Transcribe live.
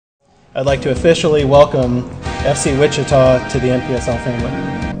I'd like to officially welcome FC Wichita to the NPSL family.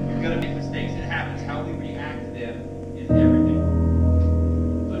 You're going to make mistakes. It happens. How we react to them is everything.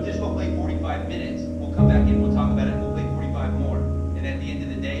 So just we'll play 45 minutes. We'll come back in. We'll talk about it. We'll play 45 more. And at the end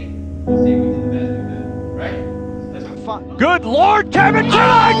of the day, we'll say we did the best we could. Right? That's fun. Good Lord, Kevin! Oh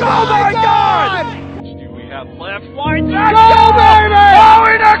my God! Do we have left wide? Let's go, baby! Oh,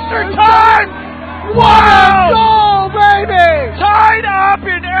 in extra time! Wow! Goal, baby! Tied up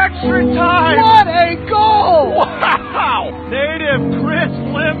in extra time! What a goal! Wow! Native Chris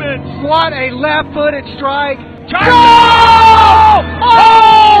Lemons! What a left-footed strike! Goal!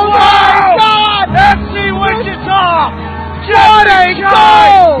 Oh my God! FC Wichita! What a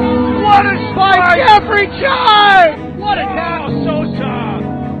goal! What a By strike! Jeffrey Chime! What a now, Sosa!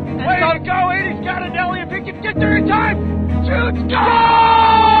 Way to go, 80's got an Elliott. If he can get there in time! Shoots! Goal!